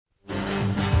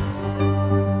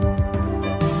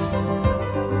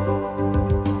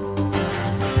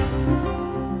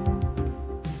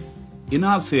In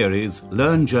our series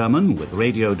Learn German with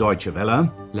Radio Deutsche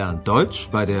Welle, Lernt Deutsch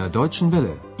bei der Deutschen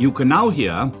Welle. you can now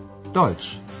hear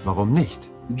Deutsch, warum nicht?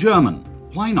 German,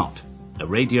 Why Not? A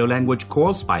radio language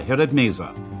course by Herrad Meese.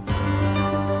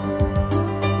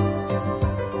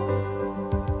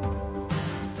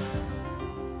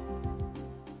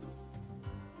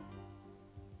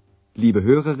 Liebe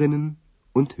Hörerinnen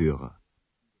und Hörer.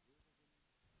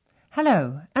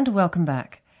 Hello and welcome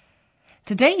back.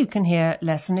 Today you can hear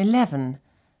Lesson 11,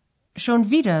 Schon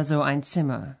wieder so ein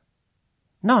Zimmer.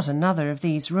 Not another of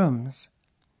these rooms.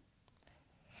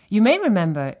 You may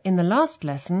remember in the last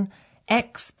lesson,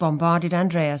 X bombarded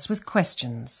Andreas with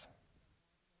questions.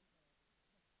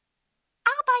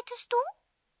 Arbeitest du?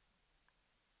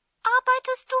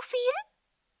 Arbeitest du viel?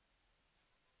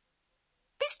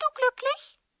 Bist du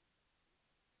glücklich?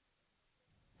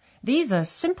 These are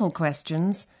simple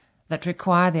questions that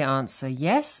require the answer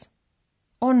yes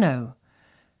or no.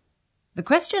 The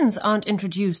questions aren't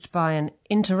introduced by an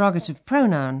interrogative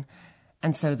pronoun,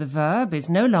 and so the verb is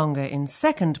no longer in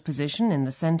second position in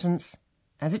the sentence,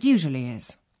 as it usually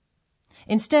is.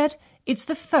 Instead, it's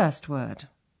the first word.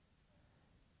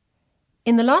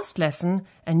 In the last lesson,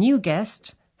 a new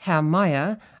guest, Herr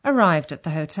Meyer, arrived at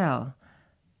the hotel.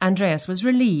 Andreas was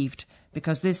relieved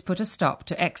because this put a stop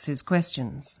to X's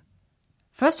questions.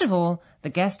 First of all, the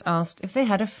guest asked if they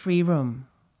had a free room.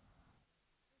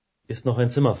 Ist noch ein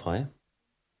Zimmer frei?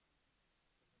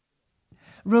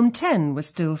 Room 10 was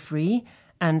still free,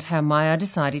 and Herr Meyer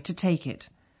decided to take it.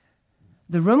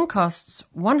 The room costs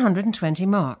 120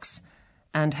 marks,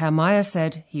 and Herr Meyer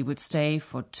said he would stay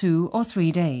for 2 or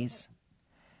 3 days.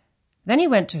 Then he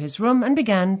went to his room and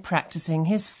began practicing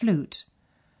his flute.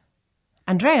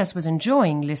 Andreas was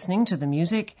enjoying listening to the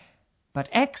music, but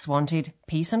X wanted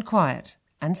peace and quiet,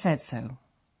 and said so.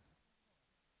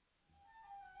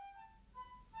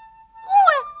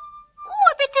 Ruhe!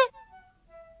 Ruhe, bitte!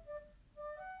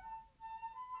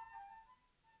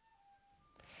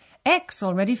 X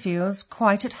already feels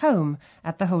quite at home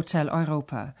at the Hotel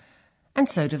Europa, and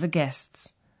so do the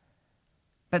guests.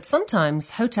 But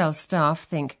sometimes hotel staff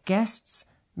think guests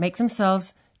make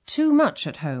themselves too much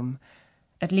at home.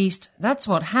 At least, that's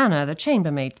what Hannah, the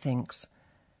chambermaid, thinks.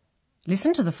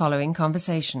 Listen to the following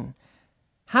conversation.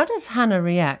 How does Hannah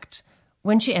react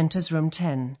when she enters room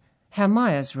 10, Herr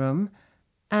Meyer's room,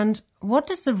 and what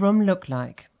does the room look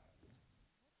like?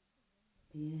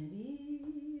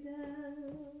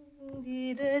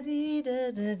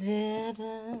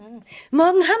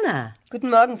 Morgen, Hanna. Guten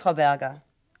Morgen, Frau Berger.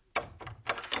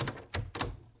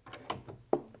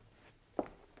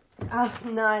 Ach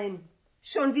nein,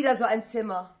 schon wieder so ein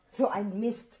Zimmer. So ein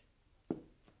Mist.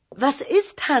 Was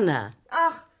ist, Hanna?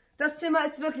 Ach, das Zimmer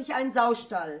ist wirklich ein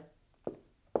Saustall.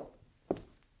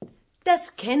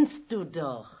 Das kennst du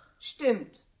doch.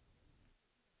 Stimmt.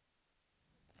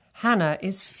 Hannah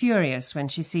is furious when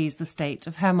she sees the state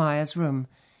of Herr Meyer's room.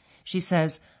 She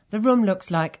says the room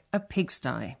looks like a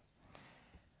pigsty.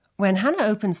 When Hannah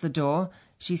opens the door,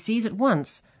 she sees at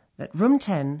once that room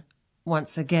 10,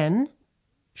 once again,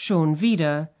 schon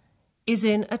wieder, is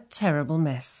in a terrible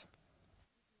mess.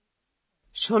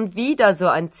 Schon wieder so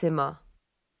ein Zimmer.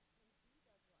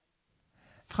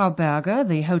 Frau Berger,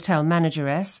 the hotel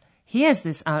manageress, hears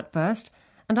this outburst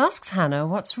and asks Hannah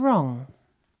what's wrong.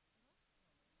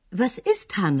 Was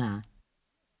ist, Hanna?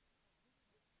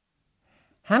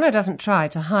 Hannah doesn't try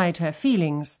to hide her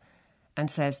feelings and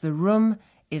says the room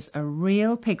is a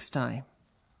real pigsty.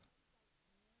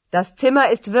 Das Zimmer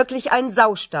ist wirklich ein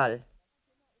Saustall.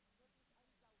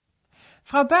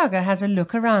 Frau Berger has a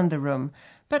look around the room,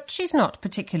 but she's not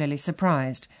particularly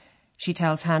surprised. She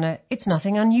tells Hannah it's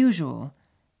nothing unusual.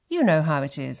 You know how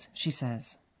it is, she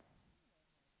says.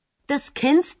 Das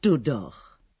kennst du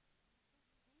doch.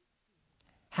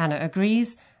 Hannah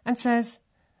agrees and says,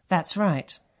 that's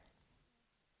right.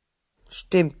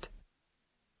 Stimmt.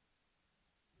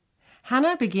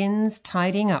 Hannah begins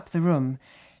tidying up the room.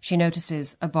 She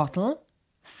notices a bottle,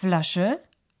 Flasche,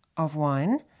 of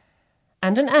wine,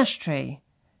 and an ashtray,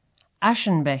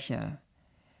 Aschenbecher.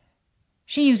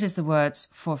 She uses the words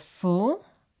for full,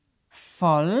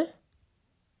 voll,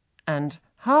 and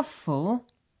half full,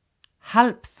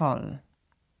 halb voll.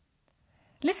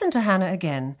 Listen to Hannah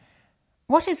again.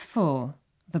 What is full,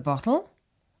 the bottle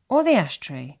or the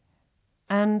ashtray?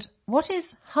 And what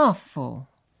is half full?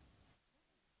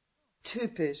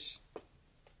 Typisch.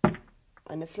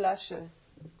 Eine Flasche.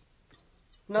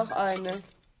 Noch eine.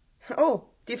 Oh,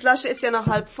 die Flasche ist ja noch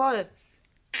halb voll.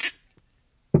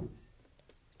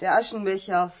 Der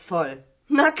Aschenbecher voll.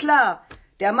 Na klar,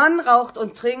 der Mann raucht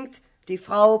und trinkt, die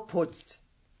Frau putzt.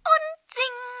 Und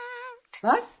singt.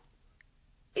 Was?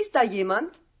 Ist da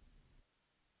jemand?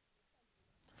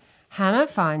 Hannah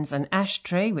finds an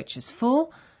ashtray which is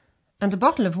full and a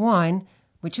bottle of wine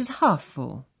which is half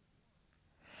full.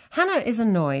 Hannah is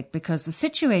annoyed because the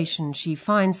situation she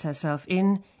finds herself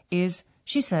in is,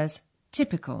 she says,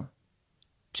 typical,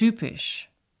 typisch.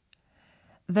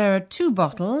 There are 2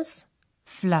 bottles,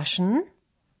 Flaschen,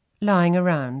 lying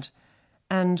around,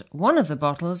 and one of the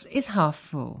bottles is half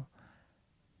full.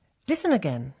 Listen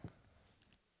again.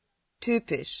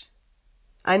 Typisch.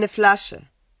 Eine Flasche.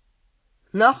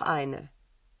 Noch eine.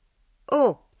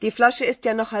 Oh, die Flasche ist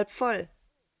ja noch halb voll.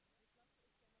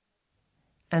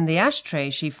 And the ashtray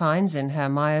she finds in Herr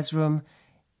Meyer's room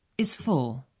is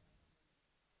full.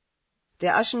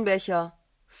 Der Aschenbecher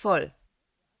voll.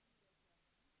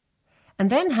 And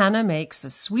then Hannah makes a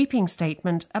sweeping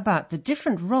statement about the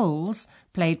different roles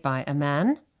played by a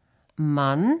man,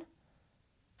 Mann,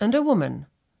 and a woman,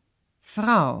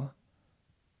 Frau.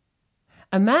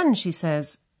 A man, she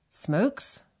says,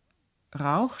 smokes,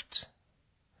 raucht,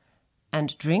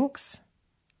 and drinks,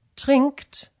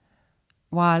 trinkt,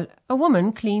 while a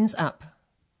woman cleans up,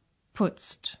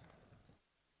 putzt.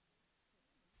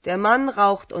 Der Mann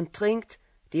raucht und trinkt,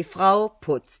 die Frau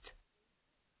putzt.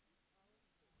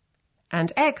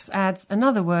 And X adds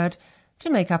another word to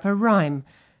make up a rhyme.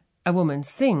 A woman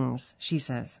sings, she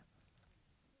says.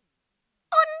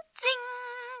 Und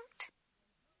singt.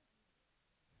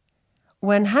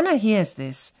 When Hannah hears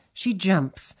this, she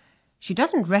jumps. She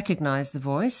doesn't recognize the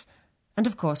voice, and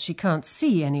of course she can't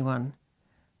see anyone.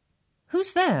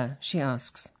 Who's there? She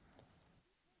asks.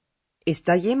 Ist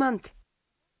da jemand?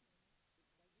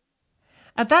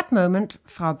 At that moment,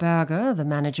 Frau Berger, the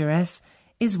manageress,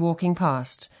 is walking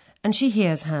past, and she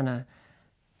hears Hannah.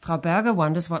 Frau Berger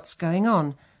wonders what's going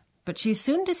on, but she's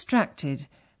soon distracted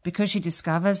because she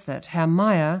discovers that Herr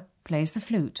Meyer plays the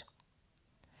flute.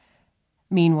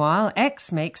 Meanwhile,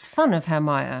 X makes fun of Herr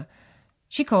Meyer.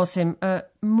 She calls him a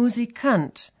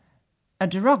Musikant, a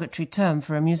derogatory term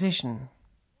for a musician.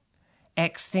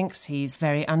 X thinks he's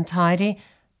very untidy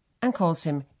and calls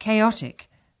him chaotic,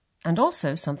 and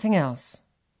also something else.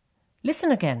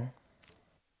 Listen again.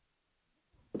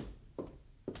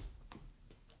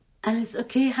 Alles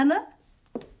okay, Hannah?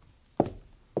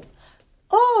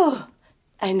 Oh,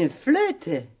 eine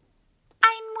Flöte.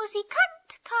 Ein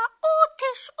Musikant,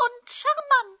 chaotisch und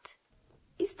charmant.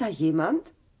 Ist da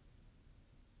jemand?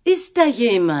 Ist da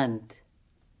jemand?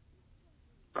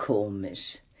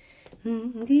 Komisch.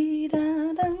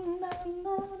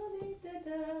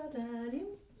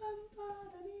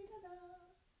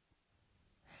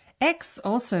 X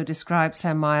also describes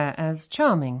Herr Meyer as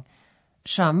charming,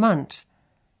 charmant.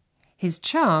 His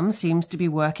charm seems to be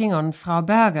working on Frau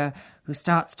Berger, who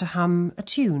starts to hum a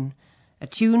tune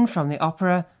from the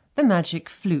opera The Magic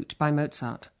Flute by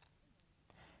Mozart.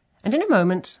 And in a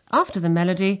moment, after the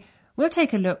melody, we'll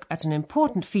take a look at an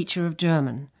important feature of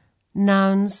German,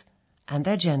 nouns and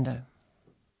their gender.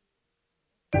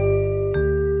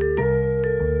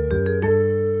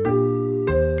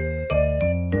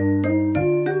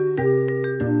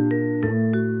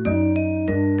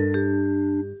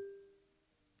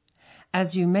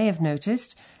 As you may have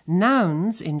noticed,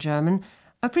 nouns in German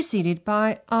are preceded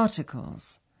by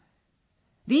articles.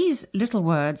 These little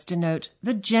words denote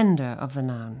the gender of the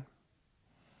noun.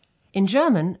 In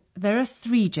German, there are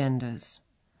 3 genders: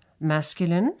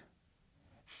 masculine,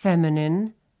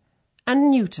 feminine,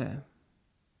 and neuter.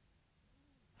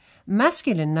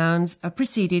 Masculine nouns are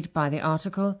preceded by the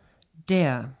article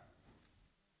der.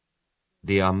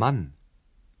 Der Mann.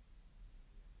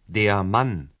 Der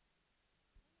Mann.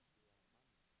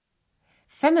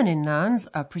 Feminine nouns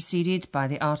are preceded by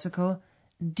the article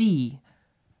die.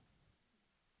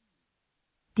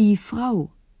 Die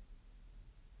Frau.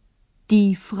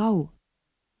 Die Frau.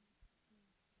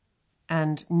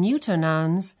 And neuter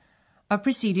nouns are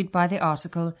preceded by the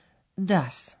article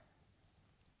das.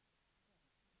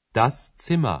 Das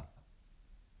Zimmer.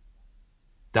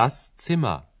 Das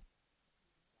Zimmer.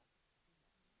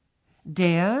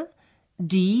 Der,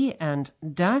 die, and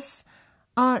das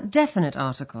are definite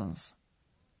articles.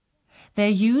 They're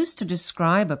used to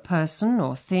describe a person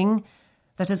or thing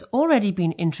that has already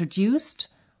been introduced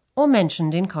or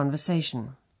mentioned in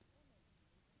conversation.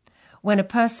 When a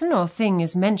person or thing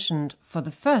is mentioned for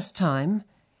the first time,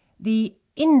 the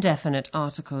indefinite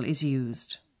article is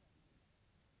used.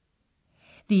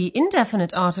 The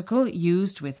indefinite article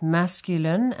used with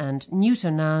masculine and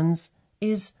neuter nouns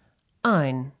is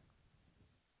ein.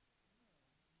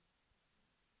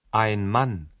 Ein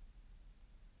Mann.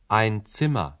 Ein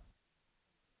Zimmer.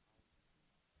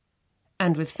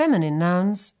 And with feminine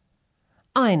nouns,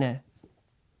 eine.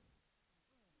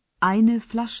 Eine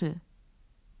Flasche.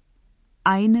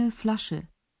 Eine Flasche.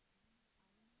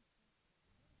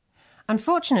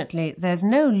 Unfortunately, there's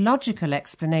no logical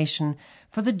explanation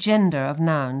for the gender of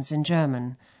nouns in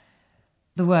German.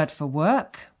 The word for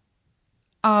work,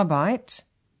 Arbeit,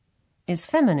 is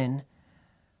feminine,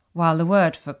 while the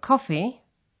word for coffee,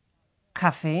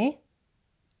 Kaffee,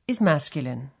 is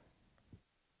masculine.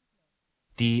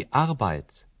 Die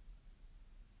Arbeit.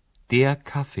 Der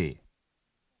Kaffee.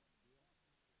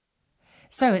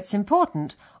 So it's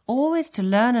important always to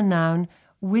learn a noun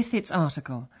with its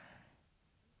article.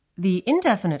 The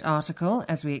indefinite article,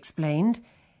 as we explained,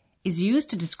 is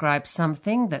used to describe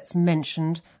something that's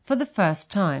mentioned for the first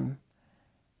time.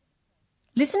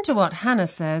 Listen to what Hannah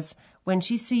says when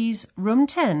she sees room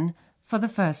 10 for the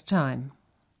first time.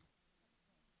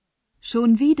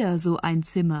 Schon wieder so ein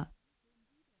Zimmer.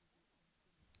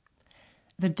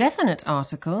 The definite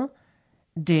article,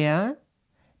 der,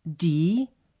 die,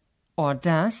 or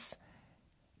das,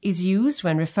 is used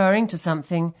when referring to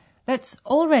something that's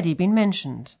already been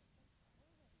mentioned.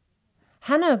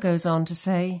 Hannah goes on to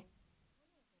say,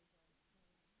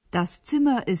 Das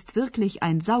Zimmer ist wirklich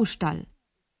ein Saustall.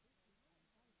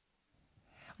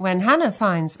 When Hannah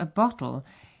finds a bottle,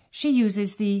 she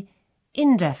uses the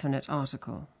indefinite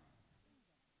article.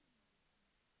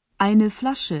 Eine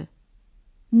Flasche.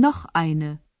 Noch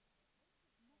eine.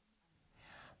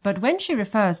 But when she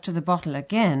refers to the bottle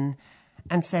again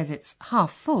and says it's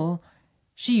half full,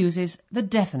 she uses the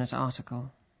definite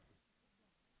article.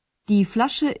 Die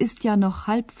Flasche ist ja noch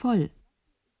halb voll.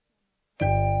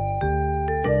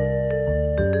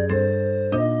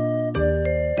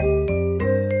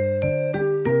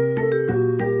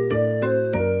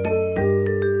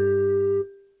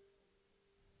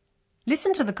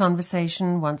 Listen to the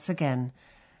conversation once again,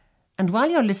 and while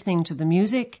you're listening to the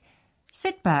music,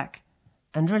 sit back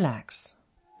and relax.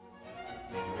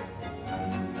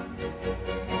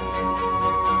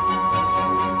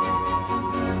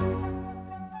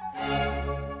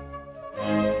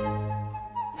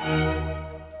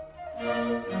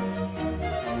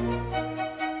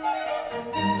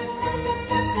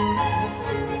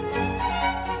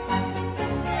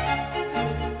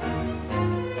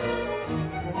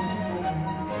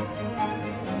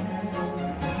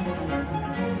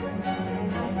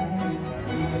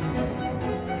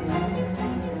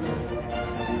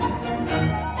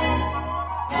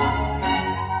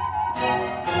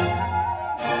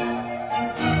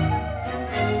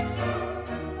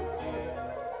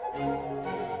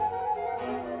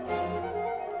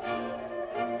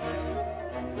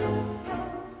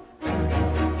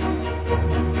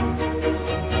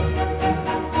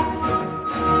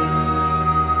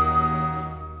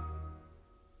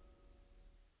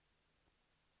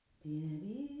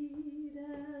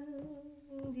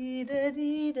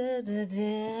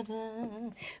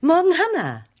 Morgen,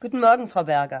 Hannah. Guten Morgen, Frau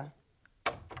Berger.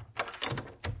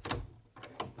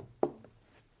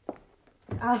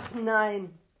 Ach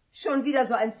nein, schon wieder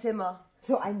so ein Zimmer.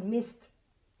 So ein Mist.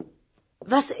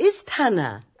 Was ist,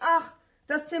 Hannah? Ach,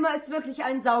 das Zimmer ist wirklich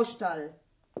ein Saustall.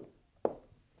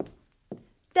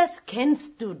 Das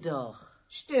kennst du doch.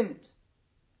 Stimmt.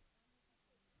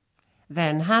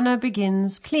 Then Hannah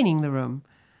begins cleaning the room.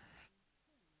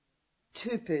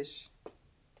 Typisch.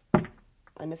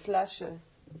 Eine Flasche.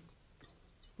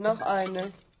 Noch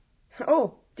eine.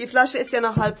 Oh, die Flasche ist ja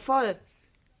noch halb voll.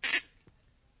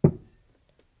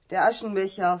 Der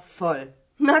Aschenbecher voll.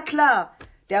 Na klar,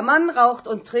 der Mann raucht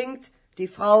und trinkt, die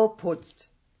Frau putzt.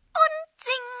 Und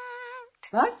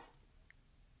singt. Was?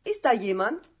 Ist da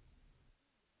jemand?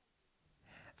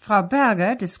 Frau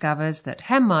Berger discovers that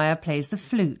Herr Meyer plays the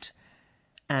flute,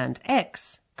 and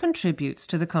X contributes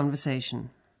to the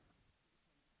conversation.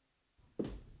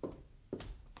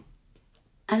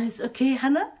 Alles okay,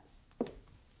 Hannah?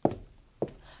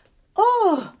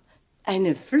 Oh,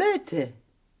 eine Flöte.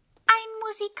 Ein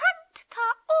Musikant,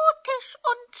 chaotisch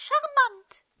und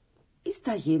charmant. Ist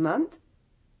da jemand?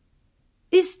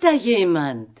 Ist da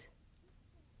jemand?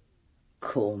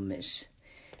 Komisch.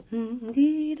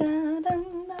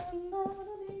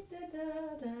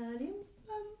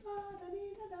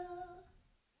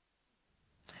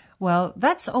 Well,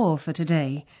 that's all for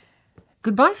today.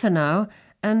 Goodbye for now,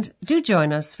 and do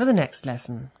join us for the next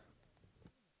lesson.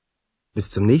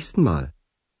 Bis zum nächsten Mal.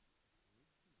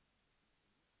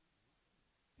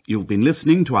 You've been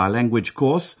listening to our language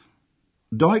course,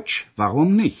 Deutsch,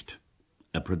 warum nicht?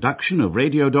 A production of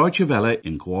Radio Deutsche Welle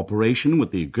in cooperation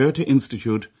with the Goethe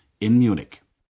Institute in Munich.